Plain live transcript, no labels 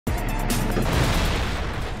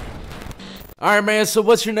All right, man. So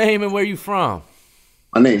what's your name and where you from?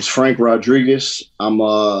 My name's Frank Rodriguez. I'm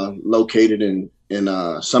located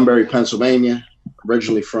in Sunbury, Pennsylvania.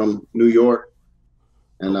 Originally from New York,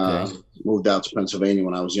 and Okay. moved out to Pennsylvania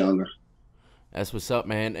when I was younger. That's what's up,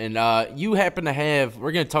 man. And you happen to have,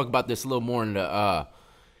 we're going to talk about this a little more in the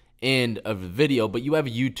end of the video, but you have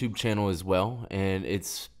a YouTube channel as well, and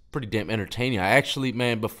it's pretty damn entertaining. I actually,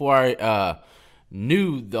 man, before I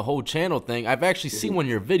knew the whole channel thing, I've actually seen one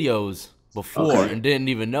of your videos before Okay, and didn't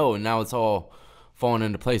even know, and now it's all falling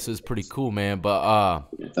into place. So it's pretty cool, man. But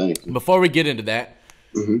yeah, thank you. before we get into that,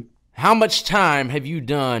 hmm how much time have you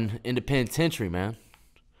done in the penitentiary, man?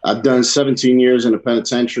 I've done 17 years in the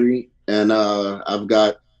penitentiary, and I've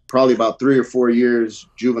got probably about 3 or 4 years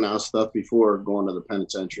juvenile stuff before going to the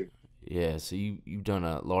penitentiary. Yeah, so you've done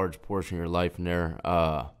a large portion of your life in there.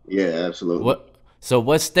 Yeah, absolutely.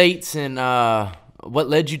 What states and what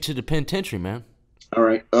led you to the penitentiary, man? All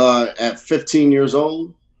right. At 15 years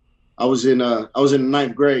old, I was in the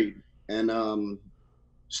ninth grade, and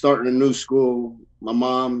starting a new school. My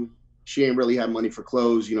mom, she ain't really had money for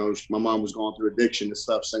clothes. My mom was going through addiction and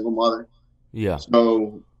stuff, single mother. Yeah.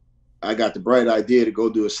 So I got the bright idea to go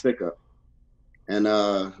do a stick up, and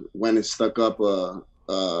went and stuck up a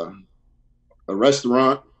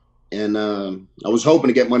restaurant, and I was hoping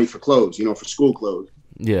to get money for clothes, for school clothes.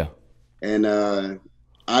 Yeah. And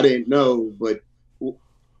I didn't know, but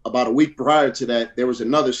about a week prior to that, there was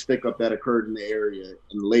another stick up that occurred in the area,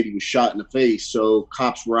 and the lady was shot in the face. So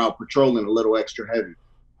cops were out patrolling a little extra heavy.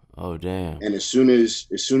 Oh, damn. And as soon as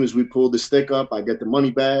we pulled the stick up, I get the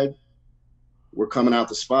money bag. We're coming out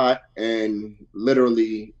the spot and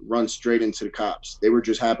literally run straight into the cops. They were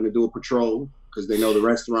just happening to do a patrol because they know the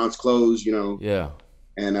restaurant's closed. Yeah.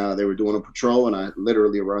 And they were doing a patrol, and I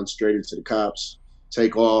literally run straight into the cops,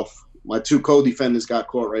 take off. My two co-defendants got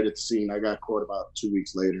caught right at the scene. I got caught about 2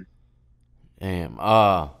 weeks later. Damn.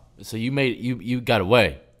 So you got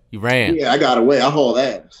away. You ran. Yeah, I got away. I hauled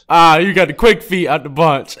ass. You got the quick feet out the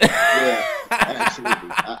bunch. Yeah, absolutely.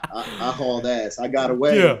 I hauled ass. I got Yeah.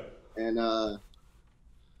 away, and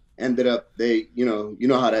ended up you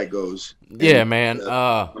know how that goes. Yeah, And man.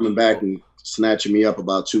 coming back and snatching me up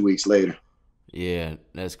about 2 weeks later. Yeah,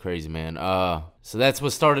 that's crazy, man. So that's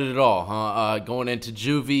what started it all, huh? Going into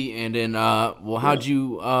juvie, and then well, Yeah. how'd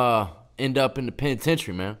you end up in the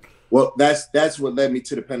penitentiary, man? Well, that's what led me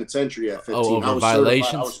to the penitentiary at Oh, 15. I over was certified. I was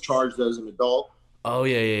violations? charged as an adult, Oh,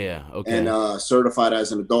 yeah, yeah, yeah. and Okay. certified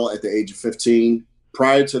as an adult at the age of 15.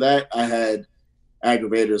 Prior to that, I had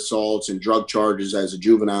aggravated assaults and drug charges as a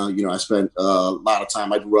juvenile. I spent a lot of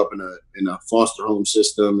time. I grew up in a foster home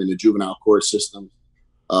system, in the juvenile court system,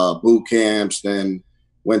 boot camps, then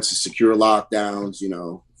went to secure lockdowns,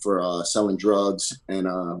 for selling drugs, and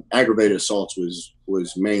aggravated assaults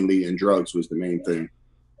was mainly, and drugs was the main thing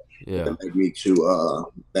Yeah. that led me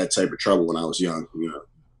to that type of trouble when I was young.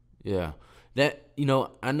 Yeah. That,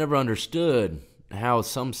 I never understood how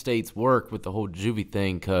some states work with the whole juvie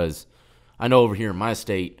thing, because I know over here in my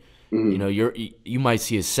state, Mhm. you might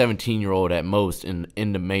see a 17-year-old at most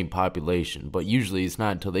in the main population, but usually it's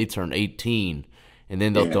not until they turn 18, and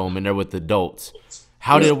then they'll Yeah, throw them in there with adults.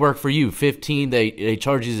 How did yeah, it work for you? 15, they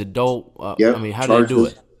charge you as adult. I yep. mean, how did they do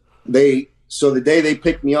Charges. it? So the day they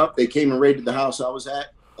picked me up, they came and raided the house I was at.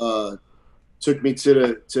 Took me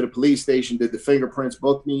to the police station, did the fingerprints,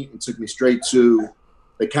 booked me, and took me straight to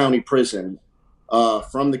the county prison.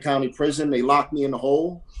 From the county prison, they locked me in the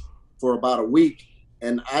hole for about a week,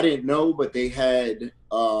 and I didn't know, but they had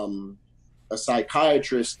a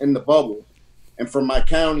psychiatrist in the bubble. And from my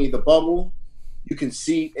county, the bubble, you can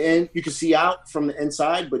see out from the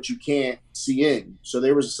inside, but you can't see in. So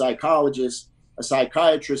there was a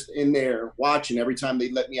psychiatrist in there watching every time they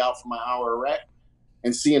let me out for my hour of rec,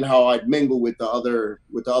 and seeing how I'd mingle with the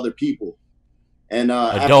other people. And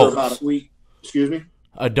after about a Adults. week, excuse me,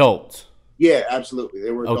 Adults. yeah, absolutely, they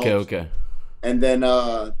were Okay, adults. okay. And then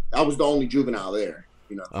I was the only juvenile there.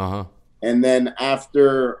 Uh-huh. And then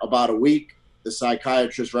after about a week, the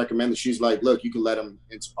psychiatrist recommended. She's like, "Look, you can let him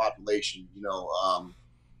into population.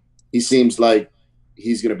 He seems like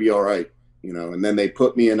he's gonna be all right. And then they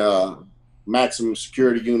put me in a maximum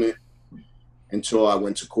security unit until I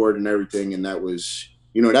went to court and everything. And that was,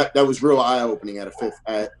 that was real eye opening at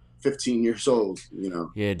 15 years old.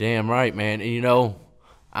 Yeah, damn right, man. And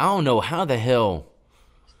I don't know how the hell.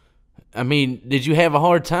 I mean, did you have a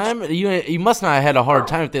hard time? You must not have had a hard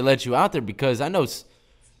time if they let you out there, because I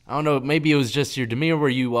don't know, maybe it was just your demeanor where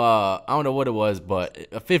you I don't know what it was, but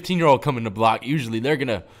a 15-year-old coming to block, usually they're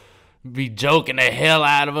gonna be joking the hell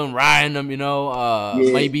out of them, riding them, Yeah,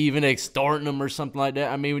 maybe even extorting them or something like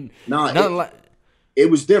that. I mean, nah, nothing like. it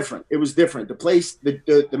was different. It was different. The place,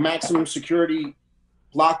 the maximum security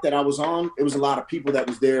block that I was on, it was a lot of people that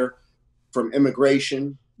was there from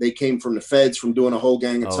immigration. They came from the feds from doing a whole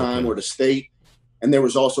gang of time, or the state. And there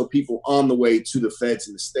was also people on the way to the feds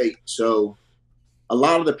in the state. So a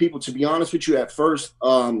lot of the people, to be honest with you, at first,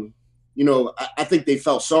 you know, I think they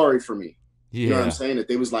felt sorry for me. Yeah. You know what I'm saying? That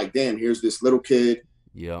they was like, damn, here's this little kid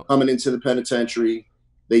coming into the penitentiary.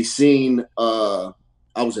 They seen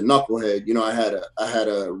I was a knucklehead. You know, I had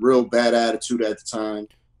a real bad attitude at the time.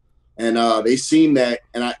 And they seen that,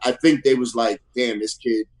 and I think they was like, damn, this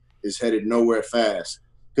kid is headed nowhere fast.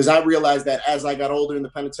 Because I realized that as I got older in the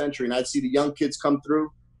penitentiary and I'd see the young kids come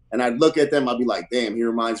through and I'd look at them, I'd be like, damn, he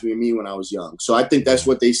reminds me of me when I was young. So I think that's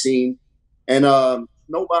what they seen. And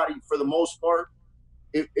nobody, for the most part,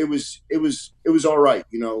 it was all right.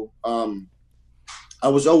 You know, I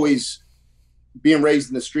was always being raised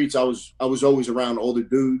in the streets. I was always around older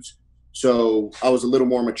dudes. So I was a little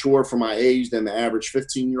more mature for my age than the average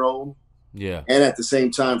 15-year-old. Yeah. And at the same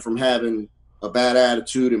time, from having a bad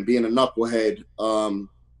attitude and being a knucklehead,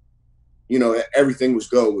 you know, everything was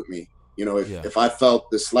go with me. You know, if I felt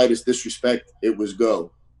the slightest disrespect, it was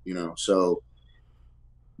go, you know. So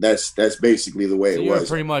that's basically the way it was. You're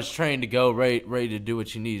pretty much trained to go, ready to do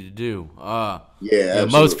what you need to do. Yeah,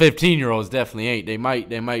 most 15-year-olds definitely ain't. They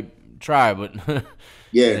might try, but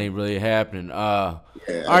yeah, it ain't really happening. All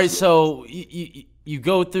right, so you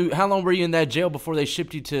go through. How long were you in that jail before they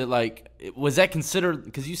shipped you to, like? Was that considered?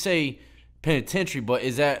 Because you say penitentiary, but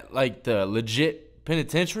is that like the legit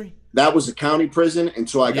penitentiary? That was a county prison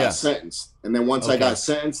until I got sentenced, and then once I got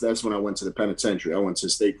sentenced, that's when I went to the penitentiary. I went to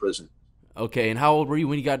state prison. Okay, and how old were you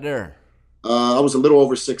when you got there? I was a little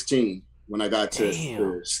over 16 when I got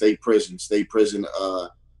to state prison. State prison.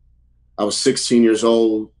 I was 16 years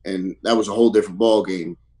old, and that was a whole different ball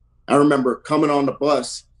game. I remember coming on the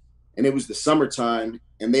bus, and it was the summertime,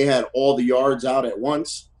 and they had all the yards out at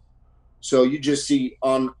once. So you just see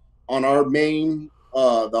on our main,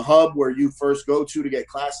 the hub where you first go to get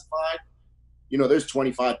classified, you know, there's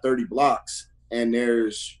 25, 30 blocks, and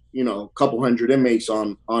there's, you know, a couple hundred inmates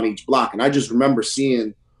on each block. And I just remember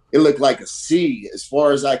seeing, it looked like a sea as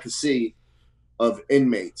far as I could see of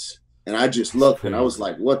inmates. And I just looked and I was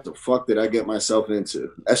like, what the fuck did I get myself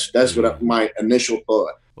into? That's what my initial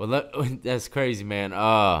thought. Well, that's crazy, man.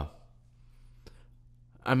 I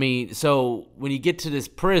mean, so when you get to this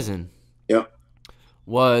prison,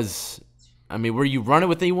 were you running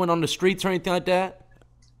with anyone on the streets or anything like that?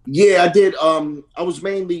 Yeah, I did. I was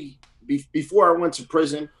mainly, before I went to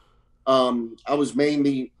prison, I was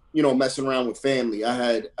mainly, you know, messing around with family. I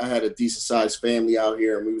had a decent sized family out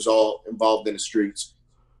here, and we was all involved in the streets.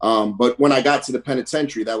 But when I got to the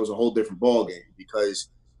penitentiary, that was a whole different ball game because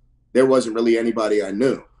there wasn't really anybody I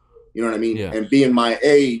knew. You know what I mean? Yeah. And being my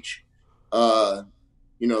age,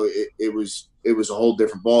 you know, it was a whole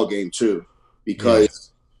different ball game too,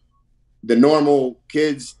 because the normal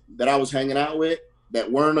kids that I was hanging out with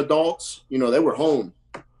that weren't adults, you know, they were home.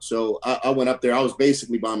 So I went up there. I was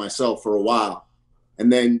basically by myself for a while.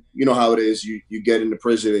 And then, you know how it is. You get into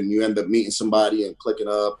prison and you end up meeting somebody and clicking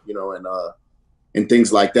up, you know, and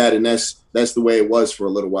things like that. And that's the way it was for a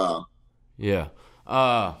little while. Yeah.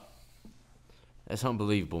 That's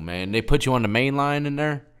unbelievable, man. They put you on the main line in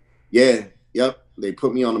there? Yeah. Yep. They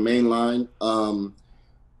put me on the main line.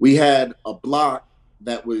 We had a block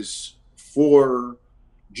that was for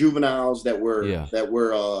juveniles that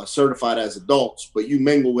were certified as adults, but you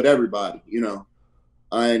mingle with everybody, you know.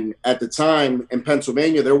 And at the time in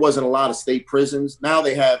Pennsylvania, there wasn't a lot of state prisons. Now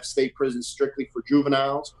they have state prisons strictly for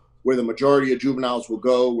juveniles, where the majority of juveniles will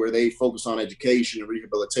go, where they focus on education and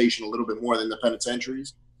rehabilitation a little bit more than the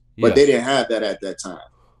penitentiaries. But they didn't have that at that time.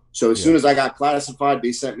 So as soon as I got classified,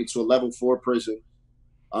 they sent me to a level 4 prison,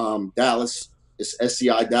 Dallas. It's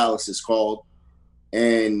SCI Dallas, it's called.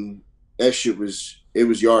 And that shit was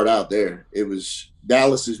yard out there. It was,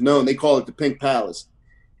 Dallas is known. They call it the Pink Palace.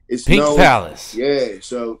 It's Pink Palace. Yeah.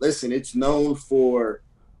 So listen, it's known for,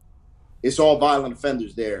 it's all violent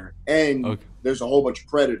offenders there. And there's a whole bunch of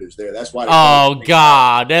predators there. That's why.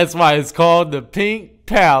 That's why it's called the Pink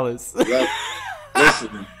Palace. Yep.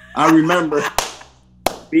 Listen, I remember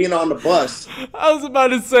being on the bus. I was about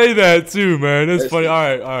to say that too, man. That's funny. All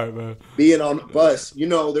right, man. Being on the bus, you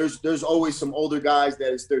know, there's always some older guys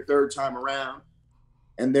that it's their third time around,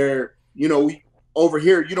 and they're, you know, over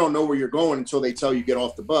here you don't know where you're going until they tell you get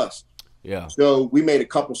off the bus. Yeah. So we made a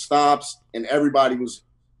couple stops, and everybody was,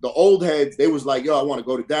 the old heads, they was like, yo, I want to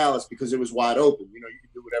go to Dallas because it was wide open. You know, you can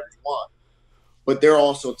do whatever you want. But they're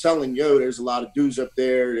also telling, yo, there's a lot of dudes up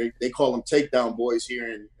there. They call them takedown boys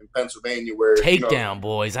here in Pennsylvania. Where takedown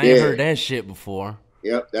boys? I ain't heard that shit before.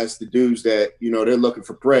 Yep, that's the dudes that they're looking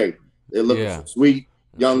for prey. They're looking Yeah. for sweet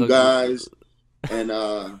young Look. guys, and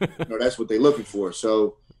that's what they're looking for.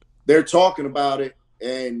 So they're talking about it,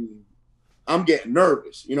 and I'm getting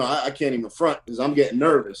nervous. I can't even front because I'm getting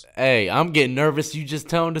nervous. Hey, I'm getting nervous. You just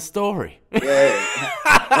telling the story. Yeah,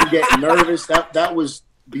 I'm getting nervous. That was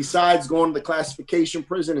besides going to the classification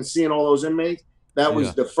prison and seeing all those inmates. That Yeah.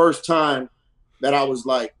 was the first time that I was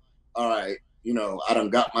like, all right, I done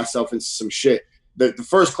got myself into some shit. The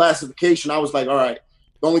first classification, I was like, all right.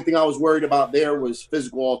 The only thing I was worried about there was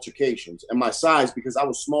physical altercations and my size because I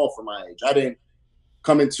was small for my age. I didn't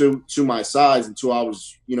come into my size until I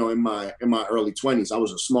was, in my early 20s. I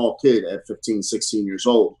was a small kid at 15, 16 years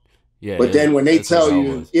old. Yeah. But then when they tell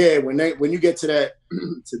you, was. yeah, when you get to that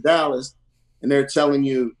to Dallas and they're telling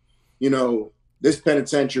you, this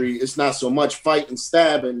penitentiary, it's not so much fight and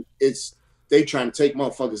stabbing, it's they trying to take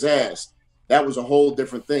motherfuckers' ass. That was a whole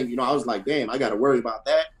different thing. I was like, damn, I got to worry about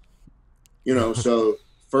that. So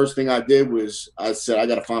first thing I did was I said I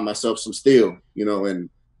got to find myself some steel, and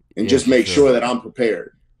just make sure that I'm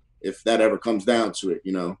prepared if that ever comes down to it,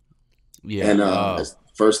 Yeah. And that's the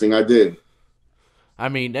first thing I did. I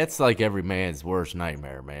mean, that's like every man's worst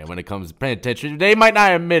nightmare, man. When it comes to penitentiary, they might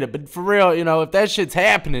not admit it, but for real, if that shit's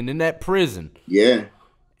happening in that prison, yeah,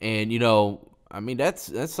 and I mean, that's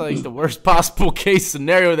like the worst possible case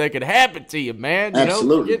scenario that could happen to you, man.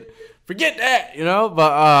 Absolutely. Forget that,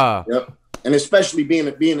 But yep. And especially being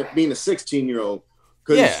a 16-year-old.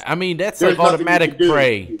 Yeah, I mean that's like automatic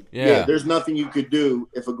prey. Yeah, there's nothing you could do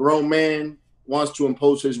if a grown man wants to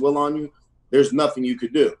impose his will on you. There's nothing you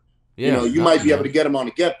could do. Yeah, you might be able to get him on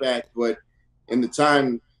a get back, but in the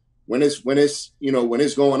time when it's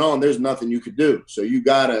going on, there's nothing you could do. So you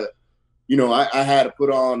gotta, I had to put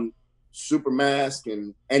on super mask,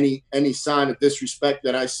 and any sign of disrespect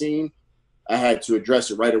that I seen, I had to address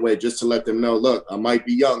it right away just to let them know, look, I might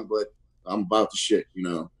be young, but I'm about the shit,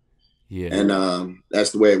 Yeah. And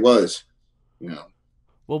that's the way it was,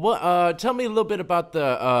 Well, what? Tell me a little bit about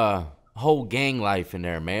the whole gang life in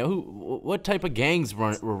there, man. What type of gangs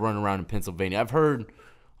were running around in Pennsylvania? I've heard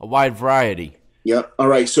a wide variety. Yep. All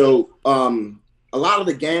right. So a lot of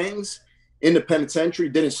the gangs in the penitentiary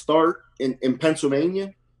didn't start in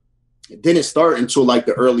Pennsylvania. It didn't start until like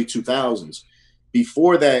the early 2000s.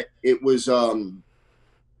 Before that, it was, of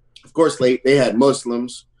course, they had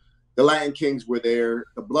Muslims. The Latin Kings were there.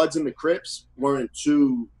 The Bloods and the Crips weren't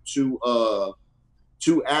too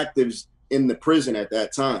active in the prison at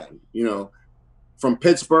that time. From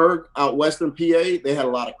Pittsburgh out western PA, they had a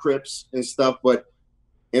lot of Crips and stuff. But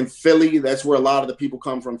in Philly, that's where a lot of the people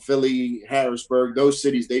come from. Philly, Harrisburg, those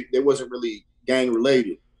cities, they wasn't really gang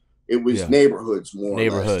related. It was neighborhoods more.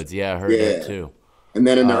 Neighborhoods, yeah, I heard that too. And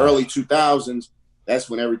then in the early 2000s, that's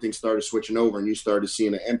when everything started switching over, and you started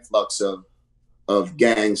seeing an influx of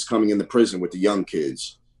gangs coming in the prison with the young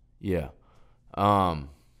kids. Yeah. Well,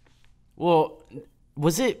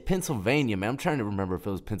 was it Pennsylvania, man? I'm trying to remember if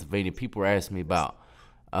it was Pennsylvania. People were asking me about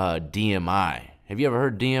DMI. Have you ever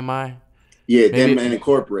heard DMI? Yeah, Dead Man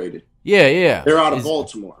Incorporated. Yeah. They're out of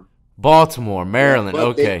Baltimore. Baltimore, Maryland. Yeah,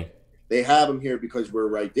 okay. They have them here because we're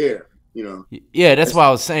right there, Yeah, that's what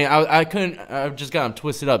I was saying. I just got them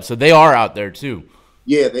twisted up. So they are out there too.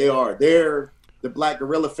 Yeah, they are. They're the Black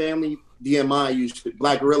Gorilla family.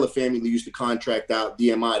 Black Gorilla family used to contract out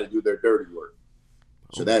DMI to do their dirty work.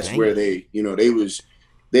 So that's where they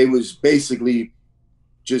was basically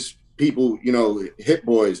just people, hit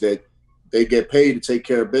boys that they get paid to take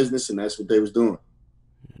care of business, and that's what they was doing.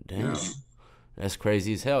 Damn, that's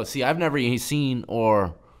crazy as hell. See, I've never even seen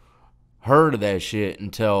or heard of that shit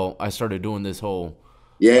until I started doing this whole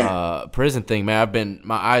prison thing, man.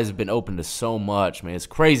 My eyes have been open to so much, man. It's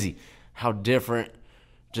crazy how different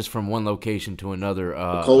just from one location to another.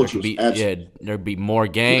 The cultures, there'd be more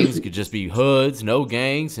gangs. It could just be hoods, no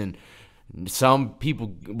gangs, and some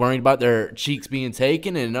people worried about their cheeks being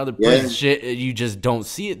taken, and other prison shit you just don't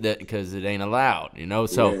see it that because it ain't allowed,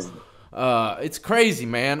 So it's crazy,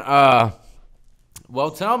 man.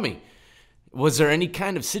 Well, tell me, was there any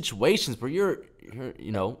kind of situations where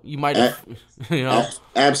you might have,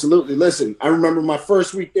 Absolutely. Listen, I remember my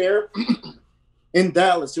first week there in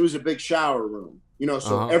Dallas. It was a big shower room.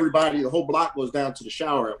 So everybody, the whole block goes down to the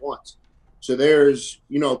shower at once. So there's,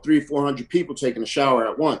 300-400 people taking a shower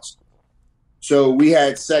at once. So we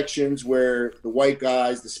had sections where the white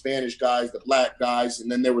guys, the Spanish guys, the black guys,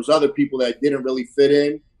 and then there was other people that didn't really fit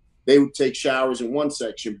in. They would take showers in one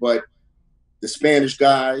section, but the Spanish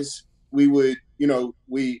guys, we would,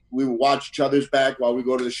 we would watch each other's back while we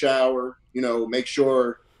go to the shower, make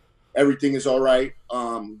sure everything is all right.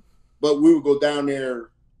 But we would go down there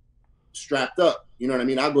strapped up. You know what I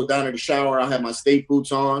mean? I go down to the shower. I have my state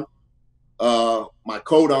boots on, my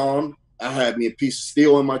coat on. I had me a piece of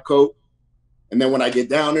steel in my coat. And then when I get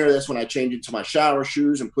down there, that's when I change into my shower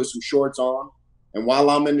shoes and put some shorts on. And while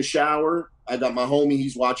I'm in the shower, I got my homie.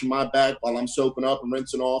 He's watching my back while I'm soaping up and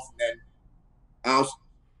rinsing off. And then I'll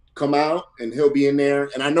come out and he'll be in there.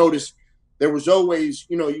 And I noticed there was always,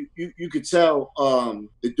 you know, you could tell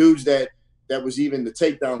the dudes that was even the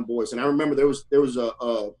takedown boys. And I remember there was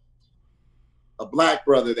a black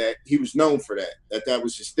brother that he was known for that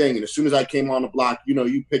was his thing. And as soon as I came on the block, you know,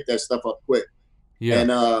 you pick that stuff up quick. Yeah.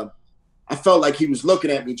 And I felt like he was looking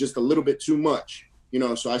at me just a little bit too much, you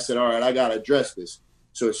know. So I said, all right, I got to address this.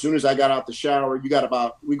 So as soon as I got out the shower, we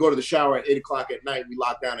go to the shower at 8:00 at night. We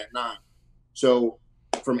lock down at 9. So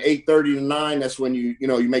from 8:30 to 9, that's when you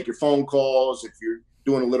make your phone calls. If you're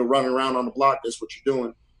doing a little running around on the block, that's what you're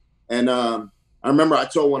doing. And I remember I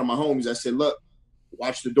told one of my homies, I said, look,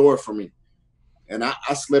 watch the door for me. And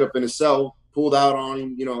I slid up in his cell, pulled out on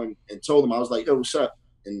him, you know, and told him, I was like, yo, what's up?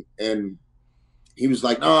 And he was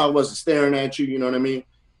like, no, I wasn't staring at you, you know what I mean?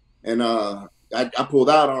 And I pulled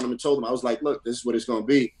out on him and told him, I was like, look, this is what it's going to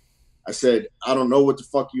be. I said, I don't know what the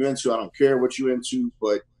fuck you into. I don't care what you into,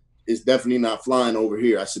 but it's definitely not flying over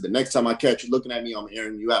here. I said, the next time I catch you looking at me, I'm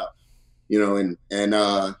airing you out, you know? And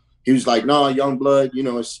he was like, no, young blood, you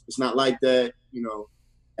know, it's not like that, you know?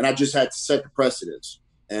 And I just had to set the precedence.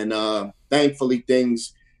 And thankfully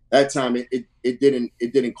things that time, it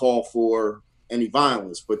didn't call for any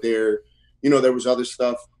violence, but there was other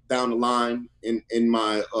stuff down the line in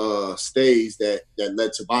my stays that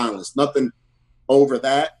led to violence. Nothing over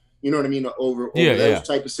that, you know what I mean? Over those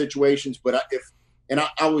type of situations. But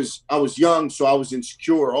I was young, so I was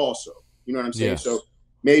insecure also. You know what I'm saying? Yes. So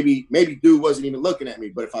maybe dude wasn't even looking at me,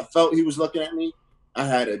 but if I felt he was looking at me, I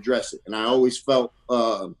had to address it. And I always felt,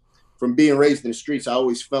 from being raised in the streets, I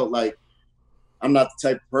always felt like I'm not the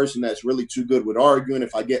type of person that's really too good with arguing.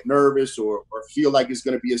 If I get nervous or feel like it's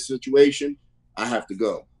going to be a situation, I have to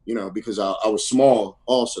go, you know, because I was small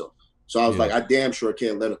also. So I was like, I damn sure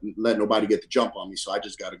can't let nobody get the jump on me. So I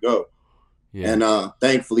just got to go. Yeah. And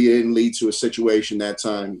thankfully it didn't lead to a situation that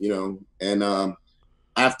time, you know. And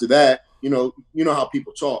after that, you know how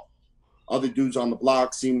people talk. Other dudes on the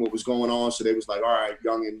block seen what was going on. So they was like, all right,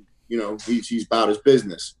 youngin', you know, he's about his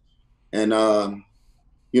business. And,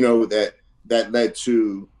 you know, that led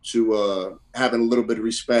to having a little bit of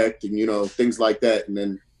respect and, you know, things like that. And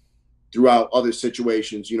then throughout other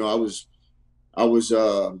situations, you know, I was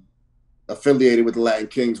affiliated with the Latin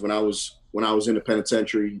Kings when I was in the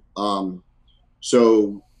penitentiary.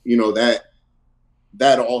 So, you know,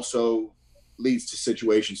 that also leads to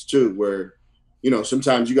situations too, where, you know,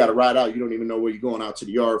 sometimes you got to ride out. You don't even know what you're going out to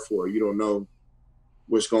the yard for. You don't know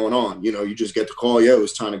what's going on. You know, you just get the call, yo,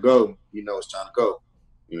 it's time to go. You know, it's time to go,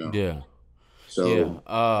 you know? Yeah. So,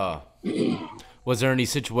 was there any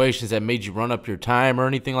situations that made you run up your time or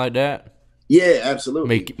anything like that? Yeah, absolutely.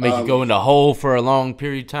 Make you go in the hole for a long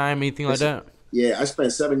period of time, anything like that? Yeah, I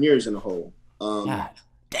spent 7 years in the hole. God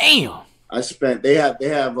damn. They have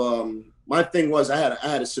my thing was I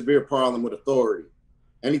had a severe problem with authority.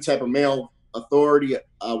 Any type of male authority,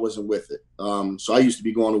 I wasn't with it. So I used to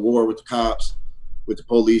be going to war with the cops, with the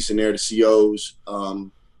police and there, the COs,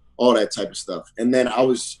 all that type of stuff. And then I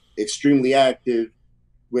was extremely active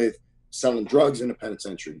with selling drugs in the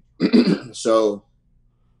penitentiary. So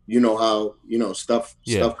you know how, you know, stuff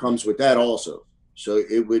comes with that also. So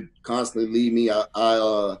it would constantly lead me.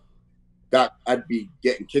 I'd be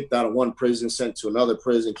getting kicked out of one prison, sent to another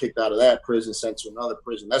prison, kicked out of that prison, sent to another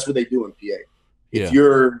prison. That's what they do in PA. If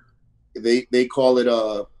you're, they call it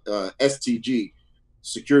STG,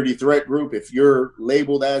 security threat group. If you're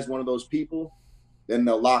labeled as one of those people, then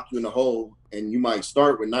they'll lock you in the hole, and you might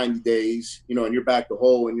start with 90 days, you know, and you're back to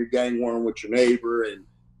hole, and you're gang warring with your neighbor, and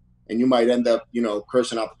you might end up, you know,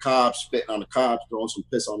 cursing out the cops, spitting on the cops, throwing some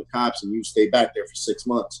piss on the cops, and you stay back there for 6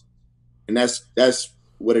 months. And that's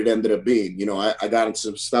what it ended up being. You know, I got into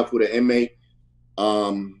some stuff with an inmate,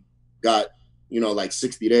 got, you know, like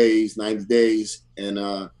 60 days, 90 days,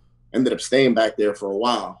 and ended up staying back there for a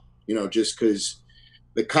while, you know, just because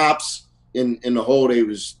the cops in the hole, they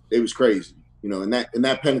was crazy. You know, in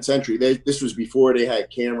that penitentiary, this was before they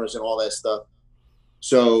had cameras and all that stuff.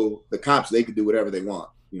 So the cops, they could do whatever they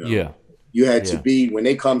want. You know, you had to be, when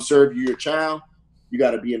they come serve you your child, you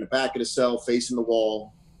got to be in the back of the cell facing the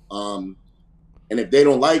wall. And if they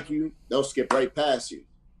don't like you, they'll skip right past you.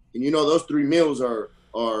 And you know, those 3 meals are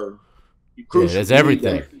crucial. Yeah, that's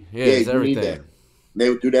everything. Yeah, it's everything. They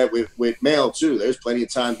would do that with male too. There's plenty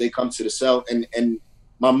of times they come to the cell, and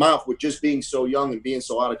my mouth, with just being so young and being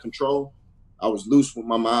so out of control, I was loose with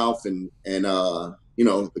my mouth, and you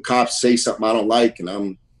know, the cops say something I don't like, and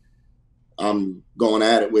I'm going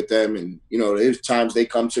at it with them. And, you know, there's times they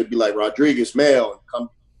come to be like, Rodriguez, mail. And come,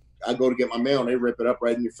 I go to get my mail and they rip it up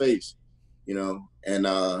right in your face, you know, and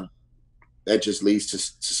that just leads to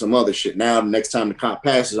some other shit. Now, the next time the cop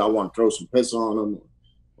passes, I want to throw some piss on them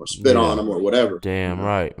or spit on them or whatever. Damn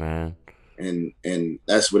right, man. And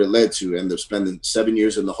that's what it led to. Ended up spending 7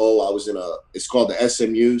 years in the hole. I was in it's called the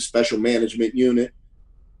SMU, Special Management Unit,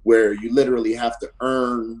 where you literally have to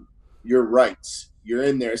earn your rights. You're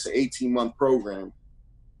in there. It's an 18-month program.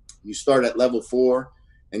 You start at level 4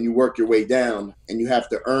 and you work your way down, and you have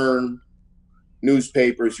to earn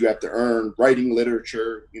newspapers. You have to earn writing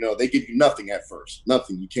literature. You know, they give you nothing at first.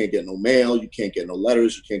 Nothing. You can't get no mail. You can't get no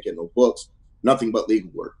letters. You can't get no books. Nothing but legal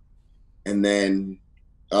work. And then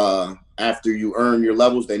after you earn your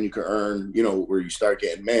levels, then you can earn, you know, where you start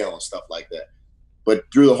getting mail and stuff like that. But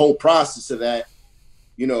through the whole process of that,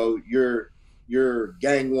 you know, you're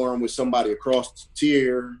gang warring with somebody across the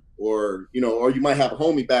tier, or, you know, or you might have a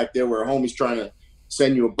homie back there where a homie's trying to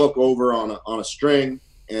send you a book over on a string,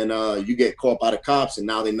 and you get caught by the cops, and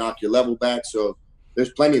now they knock your level back. So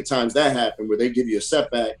there's plenty of times that happen where they give you a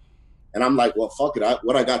setback, and I'm like, well, fuck it.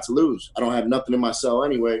 What I got to lose? I don't have nothing in my cell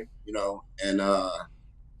anyway, you know,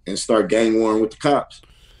 and start gang warring with the cops.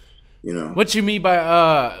 You know what you mean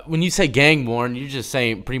by when you say gang warring? You're just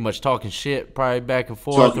saying pretty much talking shit, probably back and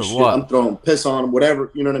forth, talking or shit. what? I'm throwing piss on them,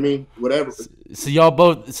 whatever. You know what I mean? Whatever. So y'all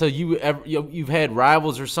both. So you've had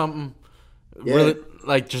rivals or something? Yeah. Really,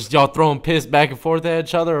 like just y'all throwing piss back and forth at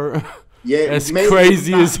each other? Or? Yeah, that's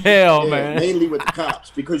crazy as hell, man. Mainly with the cops,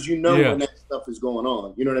 because you know when that stuff is going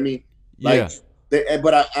on. You know what I mean? Like,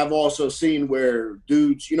 but I've also seen where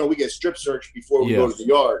dudes, you know, we get strip searched before we go to the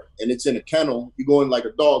yard, and it's in a kennel. You go in like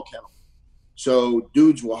a dog kennel. So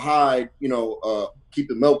dudes will hide, you know,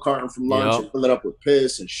 keep a milk carton from lunch and fill it up with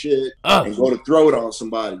piss and shit and go to throw it on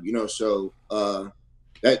somebody, you know. So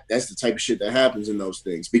that's the type of shit that happens in those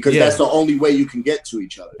things, because that's the only way you can get to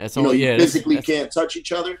each other. That's you know, you physically can't touch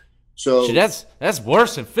each other. So shit, that's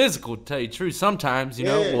worse than physical, to tell you the truth. Sometimes, you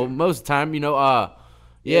know, well, most of the time, you know,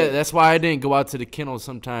 that's why I didn't go out to the kennel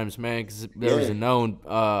sometimes, man, because there was a known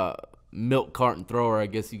milk carton thrower, I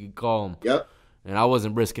guess you could call him. Yep. And I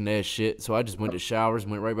wasn't risking that shit, so I just went to showers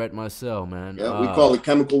and went right back to my cell, man. Yeah, we call it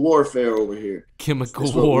chemical warfare over here.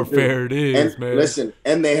 Chemical warfare it is, man. Listen,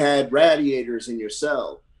 and they had radiators in your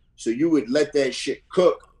cell, so you would let that shit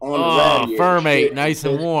cook on the radiator. Firmate, nice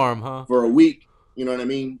and warm, huh? For a week, you know what I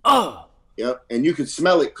mean? Yep, and you could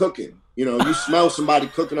smell it cooking. You know, you smell somebody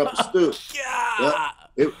cooking up a stew. Yep.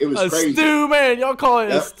 It was crazy. A stew, man. Y'all call it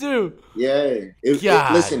a stew. Yeah.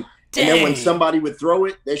 Listen, and then when somebody would throw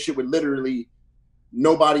it, that shit would literally...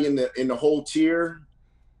 Nobody in the whole tier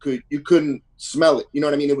couldn't smell it. You know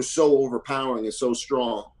what I mean? It was so overpowering and so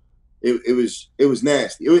strong. It was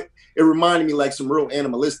nasty. It reminded me like some real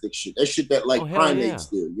animalistic shit. That shit that like primates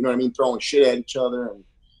do. You know what I mean? Throwing shit at each other, and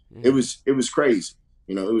it was crazy.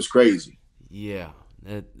 You know, it was crazy. Yeah,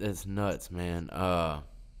 that's nuts, man. Well,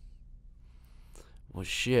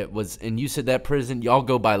 shit and you said that prison y'all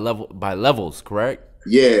go by levels, correct?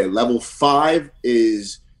 Yeah, level 5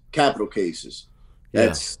 is capital cases.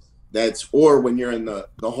 That's or when you're in the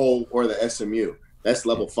hole or the SMU. That's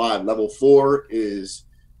level 5. Level 4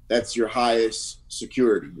 that's your highest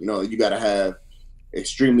security. You know, you got to have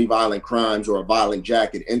extremely violent crimes or a violent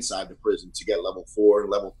jacket inside the prison to get level 4,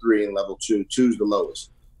 level 3, and level 2. 2's the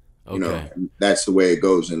lowest. Okay. You know, and that's the way it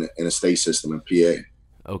goes in a state system in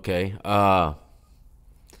PA. Okay.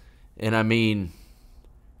 And I mean,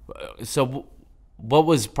 so what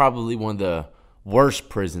was probably one of the worst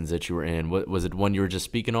prisons that you were in? What was it? One you were just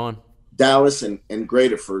speaking on? Dallas and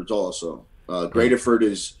Graterford also. Graterford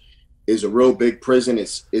is a real big prison.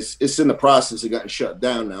 It's in the process of getting shut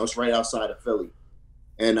down now. It's right outside of Philly,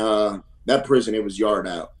 and that prison, it was yard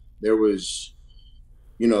out. There was,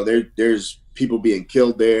 you know, there's people being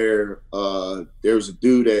killed there. There was a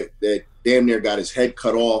dude that damn near got his head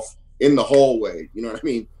cut off in the hallway. You know what I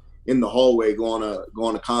mean? In the hallway, going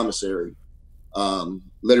to commissary.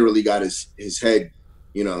 Literally got his head,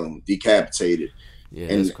 you know, decapitated. Yeah,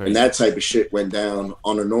 and that type of shit went down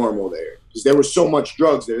on a normal there, because there was so much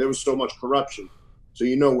drugs there. There was so much corruption. So,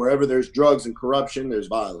 you know, wherever there's drugs and corruption, there's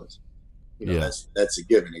violence. You know, that's a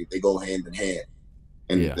given. They go hand in hand.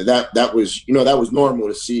 And that was, you know, that was normal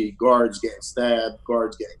to see guards getting stabbed,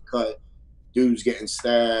 guards getting cut, dudes getting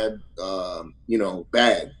stabbed, you know,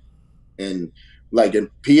 bad. And like in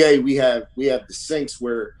PA, we have the sinks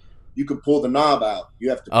where you can pull the knob out. You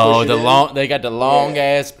have to push they got the long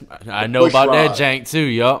ass. I know about that jank too.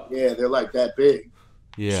 Yup. Yeah, they're like that big.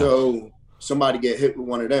 Yeah. So somebody get hit with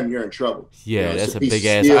one of them, you're in trouble. Yeah, you know, that's a big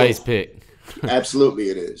ass ice pick. Absolutely,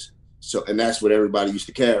 it is. So, and that's what everybody used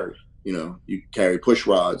to carry. You know, you carry push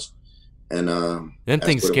rods, and Them that's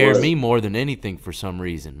things what it scare was. me more than anything for some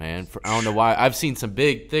reason, man. I don't know why. I've seen some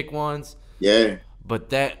big, thick ones, Yeah. but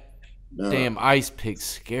that No. damn ice pick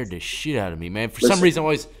scared the shit out of me, man. For some Listen.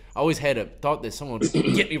 reason, I always had a thought that someone would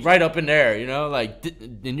get me right up in there, you know, like,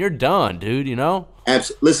 and you're done, dude, you know?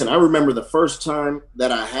 Listen, I remember the first time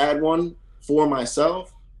that I had one for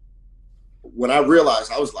myself. When I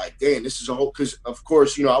realized, I was like, "Damn, this is a whole." Because of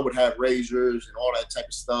course, you know, I would have razors and all that type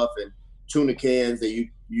of stuff, and tuna cans that you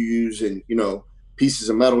use, and you know, pieces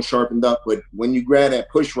of metal sharpened up. But when you grab that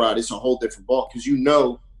push rod, it's a whole different ball because you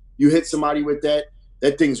know, you hit somebody with that,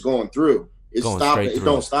 that thing's going through. It's Going stopping. straight It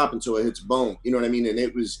don't through. stop until it hits bone. You know what I mean? And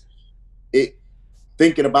it was it.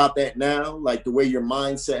 Thinking about that now, like the way your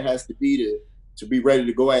mindset has to be to be ready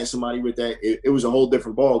to go at somebody with that, it was a whole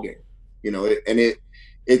different ball game. You know,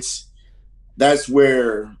 it's that's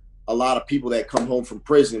where a lot of people that come home from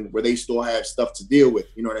prison where they still have stuff to deal with,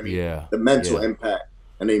 you know what I mean? Yeah, The mental yeah, impact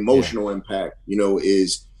and the yeah. emotional impact, you know,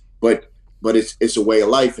 is but it's a way of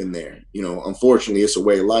life in there. You know, unfortunately it's a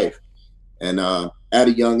way of life. And at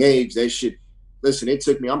a young age, they should listen, it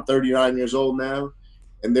took me, I'm 39 years old now,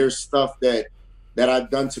 and there's stuff that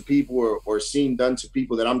I've done to people or seen done to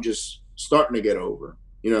people that I'm just starting to get over.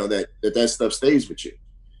 You know, that stuff stays with you.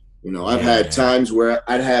 You know, I've Yeah, had man. times where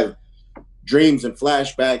I'd have dreams and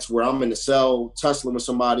flashbacks where I'm in the cell tussling with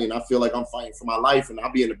somebody and I feel like I'm fighting for my life, and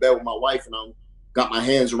I'll be in the bed with my wife and I'm got my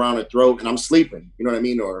hands around her throat and I'm sleeping, you know what I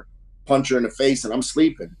mean? Or punch her in the face and I'm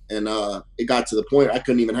sleeping. And it got to the point I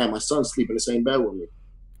couldn't even have my son sleep in the same bed with me.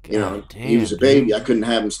 You God know, he was damn, a baby. I dude. couldn't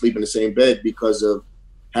have him sleep in the same bed because of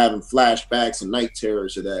having flashbacks and night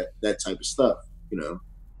terrors or that type of stuff, you know.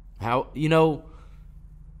 How,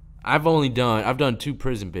 I've done two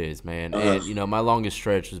prison bids, man, Uh and my longest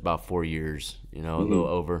stretch was about 4 years, a little mhm.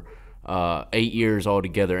 over, 8 years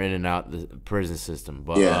altogether in and out the prison system.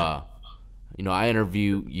 But Yeah. I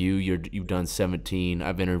interview you. You've done 17.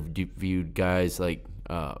 I've interviewed guys like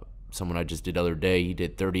someone I just did the other day. He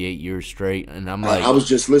did 38 years straight, and I'm I like, was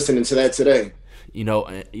just listening to that today. and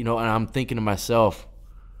I'm thinking to myself,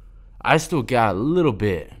 I still got a little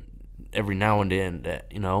bit every now and then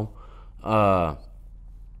that uh,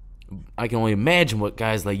 I can only imagine what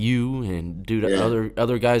guys like you and Yeah.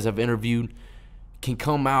 other guys I've interviewed can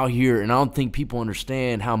come out here, and I don't think people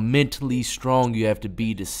understand how mentally strong you have to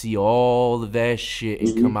be to see all of that shit and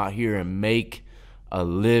Hmm. come out here and make a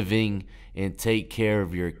living and take care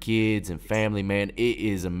of your kids and family, man. It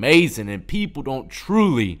is amazing, and people don't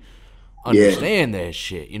truly Yeah. understand that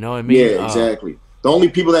shit. You know what I Yeah, mean? exactly. The only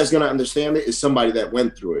people that's gonna understand it is somebody that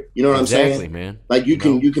went through it. You know what I'm saying? Exactly, man. Like You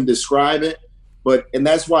know? you can describe it, but and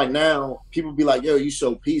that's why now people be like, "Yo, you're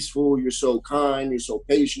so peaceful, you're so kind, you're so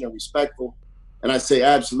patient and respectful," and I say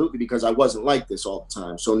absolutely because I wasn't like this all the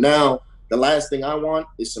time. So now the last thing I want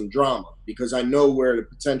is some drama because I know where the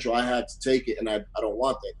potential I had to take it, and I don't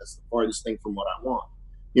want that. That's the farthest thing from what I want.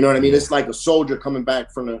 You know what I mean? Yeah. It's like a soldier coming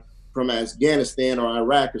back from Afghanistan or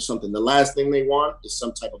Iraq or something. The last thing they want is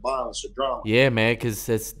some type of violence or drama. Yeah, man,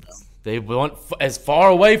 because they want as far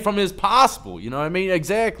away from it as possible. You know what I mean?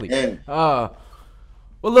 Exactly. Yeah.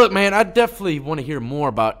 Well, look, man, I definitely want to hear more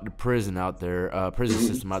about the prison out there, prison Mhm.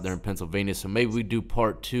 system out there in Pennsylvania. So maybe we do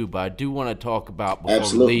part two. But I do want to talk about before we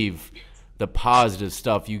Absolutely. leave the positive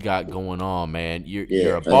stuff you got going on, man. You're Yeah.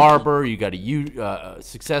 a Thank you. barber. You got a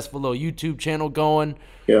successful little YouTube channel going.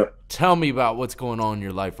 Yeah. Tell me about what's going on in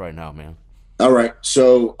your life right now, man. All right.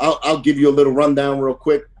 So I'll give you a little rundown real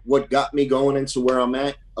quick. What got me going into where I'm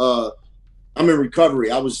at? I'm in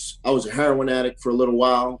recovery. I was a heroin addict for a little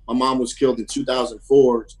while. My mom was killed in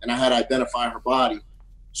 2004, and I had to identify her body,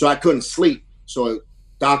 so I couldn't sleep. So a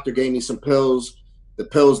doctor gave me some pills. The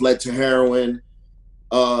pills led to heroin.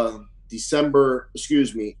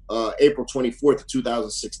 April 24th of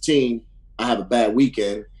 2016, I have a bad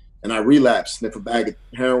weekend and I relapsed, sniff a bag of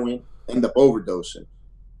heroin, end up overdosing.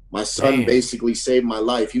 My son Damn. basically saved my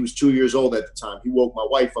life. He was 2 years old at the time. He woke my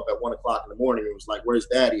wife up at 1 o'clock in the morning and was like, "Where's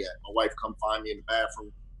daddy at?" My wife come find me in the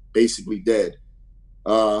bathroom, basically dead.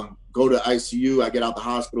 Go to ICU. I get out the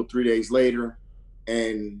hospital 3 days later,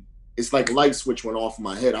 and it's like a light switch went off in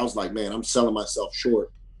my head. I was like, man, I'm selling myself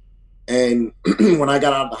short. And when I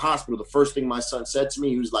got out of the hospital, the first thing my son said to me,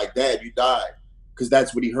 he was like, "Dad, you died," because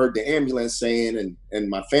that's what he heard the ambulance saying and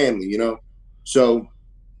my family, you know. So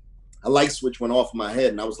a light switch went off in my head,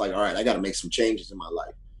 and I was like, "All right, I got to make some changes in my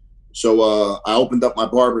life." So I opened up my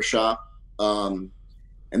barber shop, and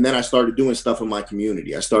then I started doing stuff in my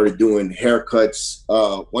community. I started doing haircuts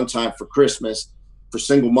one time for Christmas for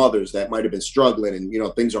single mothers that might have been struggling, and you know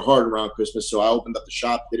things are hard around Christmas. So I opened up the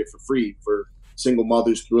shop, did it for free for single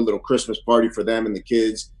mothers, threw a little Christmas party for them and the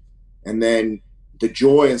kids. And then the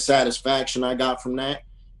joy and satisfaction I got from that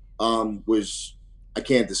was, I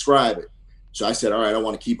can't describe it. So I said, all right, I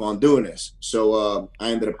want to keep on doing this. So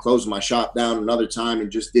I ended up closing my shop down another time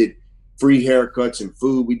and just did free haircuts and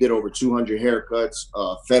food. We did over 200 haircuts,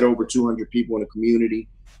 fed over 200 people in the community,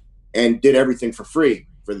 and did everything for free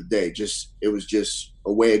for the day. It was just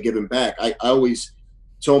a way of giving back. I always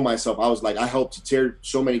told myself, I was like, I helped to tear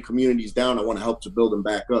so many communities down. I want to help to build them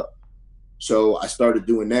back up. So I started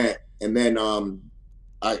doing that. And then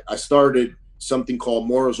I started something called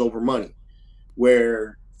Morals Over Money,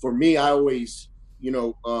 where for me, I always,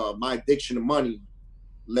 my addiction to money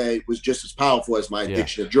was just as powerful as my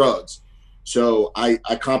addiction to drugs. So I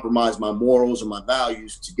compromised my morals and my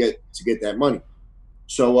values to get that money.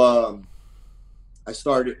 So I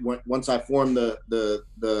started, once I formed the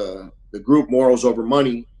group Morals Over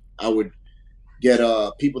Money, I would get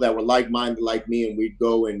people that were like-minded like me, and we'd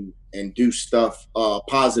go and do stuff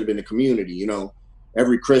positive in the community.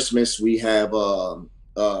 Every Christmas we have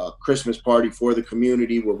a Christmas party for the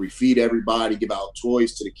community where we feed everybody, give out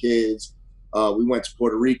toys to the kids. We went to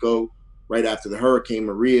Puerto Rico right after the Hurricane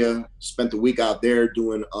Maria, spent the week out there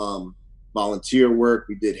doing volunteer work.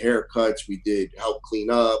 We did haircuts, we did help clean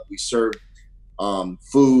up, we served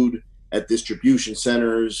food at distribution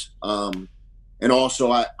centers. And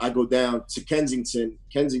also I go down to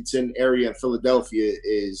Kensington area in Philadelphia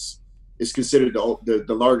is considered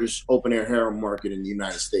the largest open air heroin market in the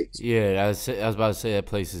United States. Yeah, I was about to say that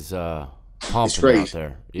place is pumping crazy out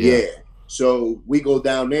there. Yeah. So we go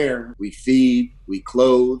down there, we feed, we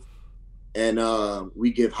clothe, and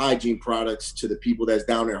we give hygiene products to the people that's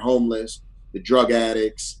down there homeless, the drug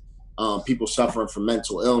addicts, people suffering from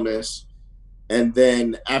mental illness. And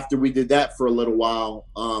then after we did that for a little while,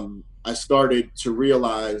 I started to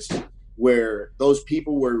realize where those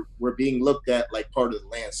people were being looked at like part of the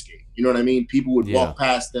landscape. You know what I mean? People would walk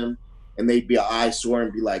past them and they'd be an eyesore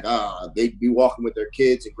and be like, they'd be walking with their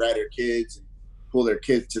kids and grab their kids and pull their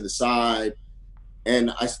kids to the side.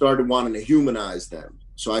 And I started wanting to humanize them.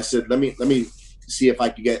 So I said, let me see if I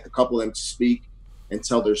could get a couple of them to speak and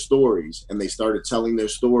tell their stories. And they started telling their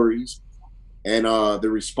stories. And the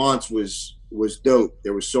response was dope.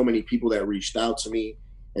 There were so many people that reached out to me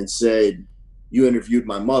and said, you interviewed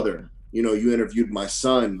my mother. You interviewed my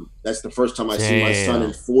son. That's the first time I seen my son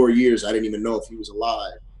in 4 years. I didn't even know if he was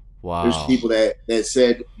alive. Wow. There's people that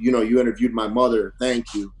said, you interviewed my mother.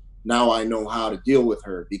 Thank you. Now I know how to deal with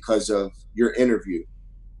her because of your interview.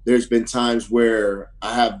 There's been times where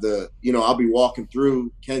I have I'll be walking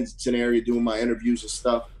through Kensington area doing my interviews and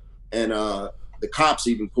stuff. And the cops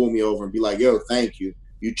even pull me over and be like, yo, thank you.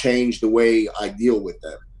 You changed the way I deal with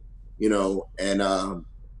them, and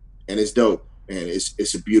it's dope. And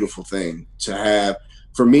it's a beautiful thing to have.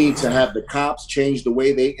 For me to have the cops change the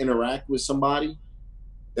way they interact with somebody,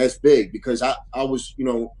 that's big, because I was,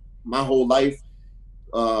 my whole life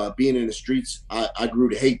being in the streets, I grew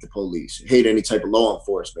to hate the police, hate any type of law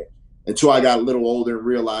enforcement, until I got a little older and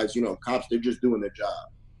realized, cops, they're just doing their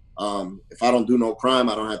job. If I don't do no crime,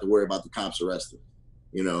 I don't have to worry about the cops arresting,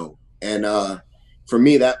 and for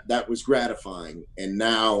me, that was gratifying. And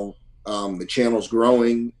now the channel's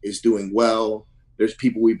growing, is doing well. There's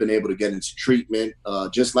people we've been able to get into treatment.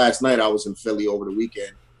 Just last night, I was in Philly over the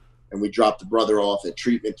weekend, and we dropped a brother off at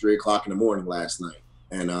treatment 3 o'clock in the morning last night.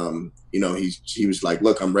 And he was like,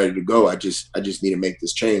 look, I'm ready to go. I just need to make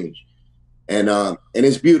this change. And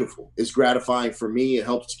it's beautiful. It's gratifying for me. It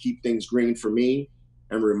helps to keep things green for me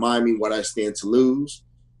and remind me what I stand to lose.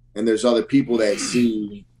 And there's other people that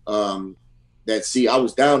see I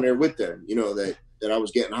was down there with them, that I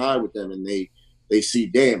was getting high with them, and they see,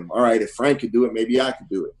 damn, all right, if Frank could do it, maybe I could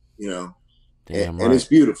do it, and it's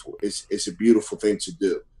beautiful. It's a beautiful thing to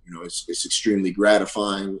do. It's extremely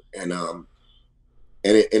gratifying, and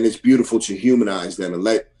it's beautiful to humanize them and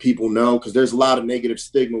let people know, because there's a lot of negative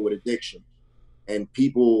stigma with addiction, and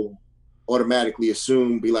people automatically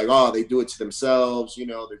assume, be like, oh, they do it to themselves,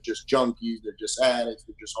 they're just junkies, they're just addicts,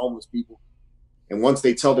 they're just homeless people. And once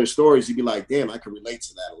they tell their stories, you'd be like, damn, I can relate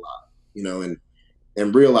to that a lot,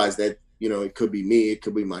 and realize that, it could be me, it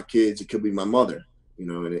could be my kids, it could be my mother,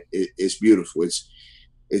 and it's beautiful.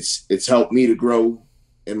 It's helped me to grow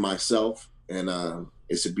in myself, and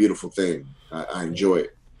it's a beautiful thing. I enjoy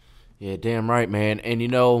it. Yeah, damn right, man. And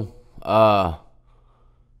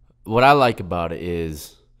what I like about it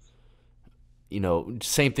is,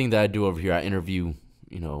 same thing that I do over here. I interview,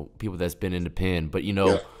 people that's been in the pen, but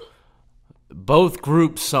both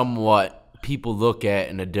groups somewhat people look at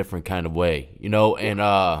in a different kind of way,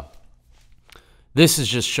 and this is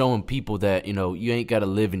just showing people that, you ain't got to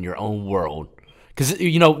live in your own world. Because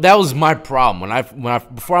that was my problem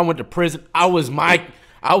before I went to prison. I was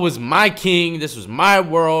my king. This was my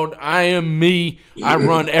world. I am me. I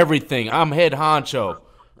run everything. I'm head honcho.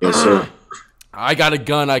 Yes, sir. I got a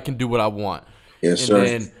gun. I can do what I want. Yes, sir. And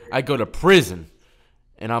then I go to prison,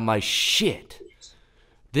 and I'm like, shit.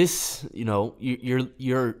 This, you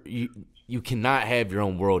cannot have your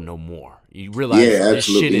own world no more. You realize this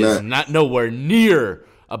shit is not nowhere near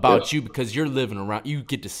about you, because you're living around. You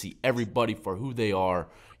get to see everybody for who they are.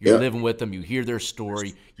 You're living with them. You hear their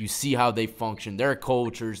story. You see how they function, their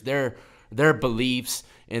cultures, their beliefs,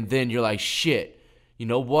 and then you're like, shit. You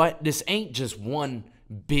know what? This ain't just one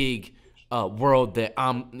big world that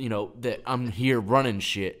I'm here running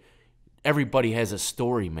shit. Everybody has a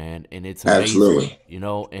story, man, and it's amazing. Absolutely.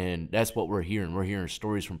 And that's what we're hearing. We're hearing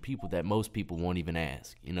stories from people that most people won't even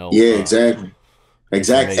ask. Yeah, exactly.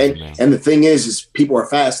 Amazing, and the thing is people are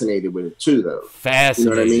fascinated with it too, though. Fascinated. You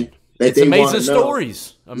know what I mean? It's amazing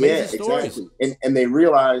stories. Amazing stories. Exactly. And they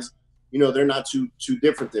realize, they're not too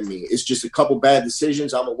different than me. It's just a couple bad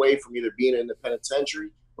decisions. I'm away from either being in the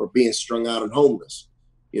penitentiary or being strung out and homeless.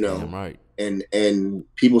 Damn right. And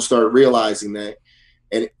people start realizing that.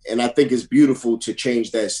 And I think it's beautiful to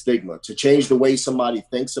change that stigma, to change the way somebody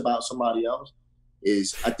thinks about somebody else.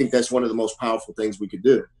 I think that's one of the most powerful things we could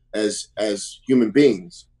do as human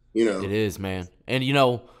beings. It is, man. And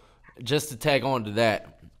just to tag on to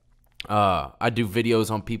that, I do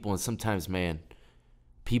videos on people, and sometimes, man,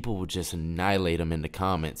 people will just annihilate them in the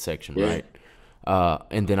comment section, right?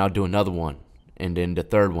 And then I'll do another one, and then the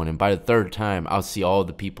third one, and by the third time, I'll see all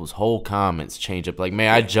the people's whole comments change up. Like,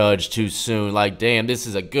 man, I judged too soon. Like, damn, this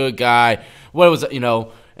is a good guy. What was it,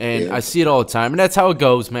 And I see it all the time, and that's how it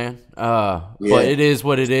goes, man. But it is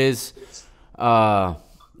what it is.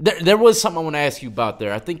 There was something I want to ask you about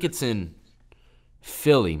there. I think it's in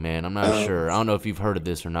Philly, man. I'm not sure. I don't know if you've heard of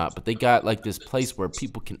this or not, but they got like this place where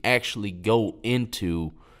people can actually go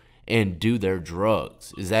into and do their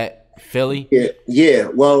drugs. Is that Philly? Yeah.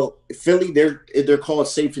 Well, Philly, they're called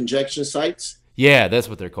safe injection sites. Yeah, that's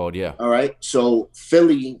what they're called. Yeah. All right. So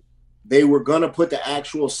Philly, they were gonna put the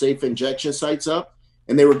actual safe injection sites up,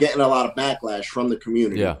 and they were getting a lot of backlash from the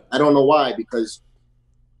community. Yeah. I don't know why, because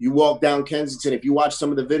you walk down Kensington, if you watch some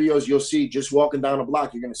of the videos, you'll see just walking down the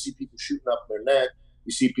block, you're gonna see people shooting up their neck.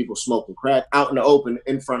 You see people smoking crack out in the open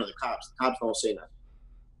in front of the cops. The cops don't say nothing.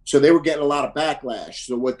 So they were getting a lot of backlash.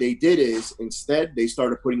 So what they did is, instead, they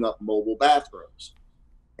started putting up mobile bathrooms.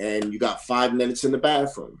 And you got 5 minutes in the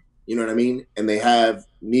bathroom. You know what I mean? And they have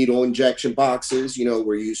needle injection boxes,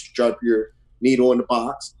 where you strap your needle in the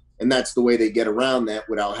box. And that's the way they get around that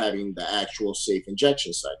without having the actual safe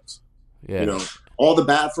injection sites. Yeah. All the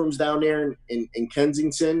bathrooms down there in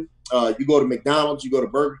Kensington, you go to McDonald's, you go to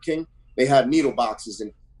Burger King, they have needle boxes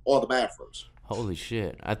in all the bathrooms. Holy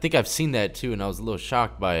shit. I think I've seen that too, and I was a little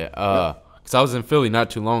shocked by it. Because I was in Philly not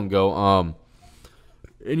too long ago.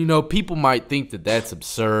 And, people might think that that's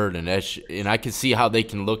absurd, and and I can see how they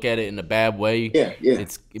can look at it in a bad way. Yeah.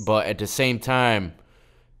 But at the same time,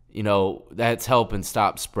 that's helping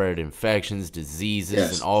stop spread infections,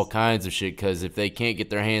 diseases, and all kinds of shit. Because if they can't get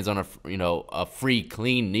their hands on a free,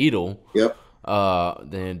 clean needle,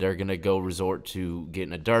 then they're gonna go resort to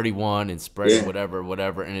getting a dirty one and spreading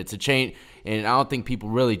whatever. And it's a chain. And I don't think people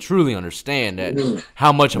really truly understand that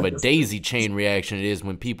how much of a daisy chain reaction it is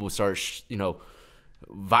when people start,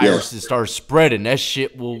 viruses start spreading. That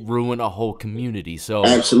shit will ruin a whole community. So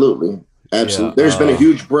absolutely. There's been a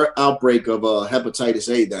huge outbreak of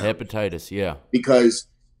hepatitis A down. Hepatitis, because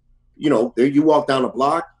there you walk down a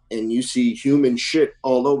block and you see human shit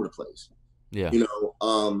all over the place. Yeah.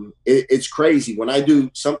 It's crazy. When I do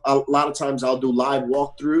a lot of times I'll do live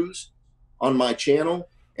walkthroughs on my channel,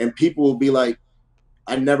 and people will be like,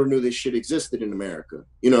 I never knew this shit existed in America.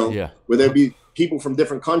 Where there'll be people from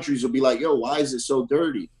different countries will be like, yo, why is it so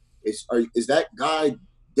dirty? Is that guy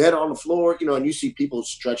dead on the floor? And you see people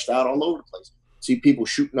stretched out all over the place. See people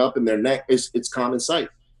shooting up in their neck. It's common sight,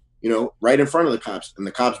 right in front of the cops, and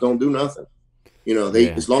the cops don't do nothing.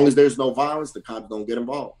 As long as there's no violence, the cops don't get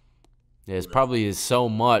involved. Yeah, it's probably is so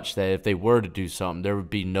much that if they were to do something, there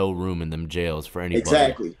would be no room in them jails for anybody.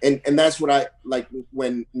 Exactly, and that's what I like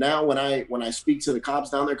when I speak to the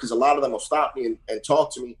cops down there, because a lot of them will stop me and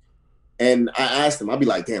talk to me, and I ask them, I'll be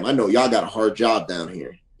like, damn, I know y'all got a hard job down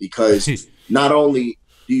here, because not only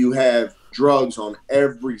do you have drugs on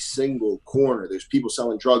every single corner, there's people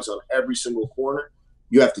selling drugs on every single corner,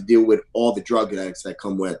 you have to deal with all the drug addicts that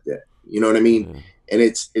come with that. You know what I mean? Yeah. And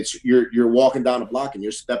it's you're walking down the block and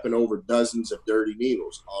you're stepping over dozens of dirty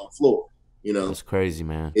needles on the floor. That's crazy,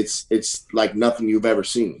 man. It's like nothing you've ever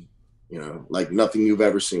seen. Like nothing you've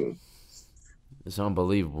ever seen. It's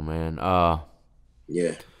unbelievable, man.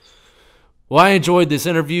 Yeah. Well, I enjoyed this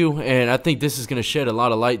interview, and I think this is going to shed a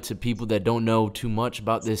lot of light to people that don't know too much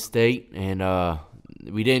about this state. And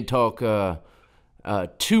we didn't talk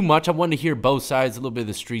too much. I wanted to hear both sides, a little bit of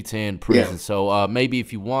the streets and prison. Yeah. So maybe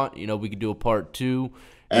if you want, we could do a part 2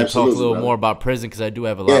 and Absolutely, talk a little brother. more about prison, because I do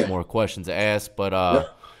have a lot Yeah. more questions to ask. But Yeah.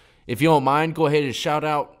 if you don't mind, go ahead and shout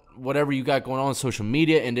out whatever you got going on social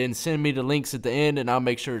media, and then send me the links at the end, and I'll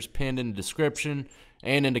make sure it's pinned in the description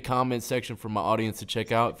and in the comment section for my audience to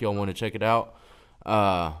check out if y'all want to check it out.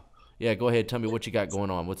 Yeah, go ahead. Tell me what you got going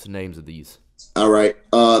on. What's the names of these? All right.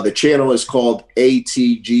 The channel is called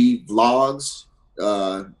ATG Vlogs.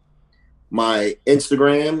 My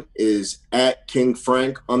Instagram is at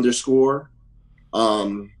 @KingFrank_.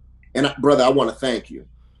 And brother, I want to thank you.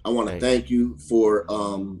 I want to thank you for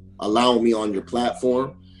allowing me on your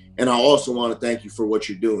platform. And I also want to thank you for what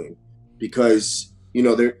you're doing, because,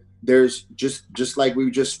 there's just like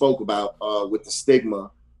we just spoke about with the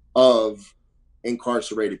stigma of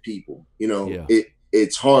incarcerated people.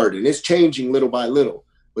 It's hard, and it's changing little by little,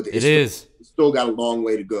 but it's still got a long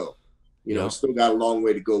way to go. It's still got a long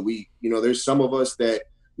way to go. There's some of us that,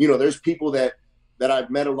 there's people that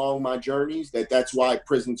I've met along my journeys that's why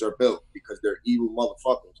prisons are built, because they're evil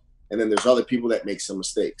motherfuckers. And then there's other people that make some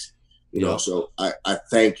mistakes, so I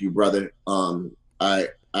thank you, brother. I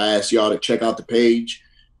ask y'all to check out the page,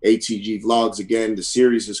 ATG Vlogs. Again, the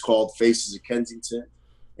series is called Faces of Kensington,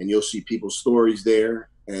 and you'll see people's stories there.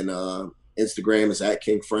 And Instagram is at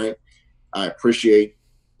King Frank. I appreciate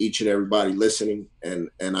each and everybody listening, and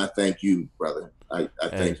I thank you, brother. I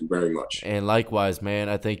thank you very much. And likewise, man,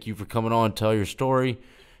 I thank you for coming on, tell your story,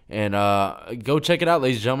 and go check it out,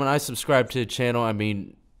 ladies and gentlemen. I subscribe to the channel. I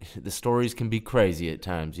mean, the stories can be crazy at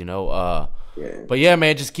times, Yeah. But yeah,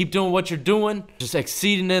 man, just keep doing what you're doing, just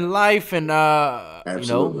exceeding in life, and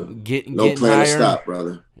Absolutely. getting No plan higher. to stop,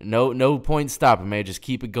 brother. No point stopping, man. Just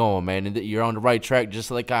keep it going, man. And you're on the right track,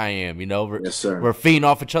 just like I am. Yes, sir. We're feeding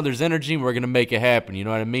off each other's energy, and we're gonna make it happen. You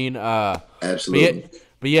know what I mean? Absolutely.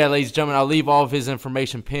 But yeah, ladies and gentlemen, I'll leave all of his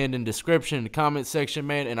information pinned in the description, in the comment section,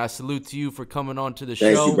 man. And I salute to you for coming on to the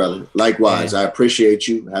show. Thank you, brother. Likewise, I appreciate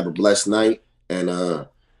you. Have a blessed night, and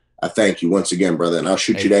I thank you once again, brother. And I'll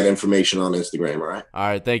shoot you that information on Instagram. All right. All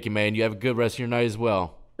right. Thank you, man. You have a good rest of your night as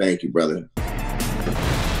well. Thank you, brother.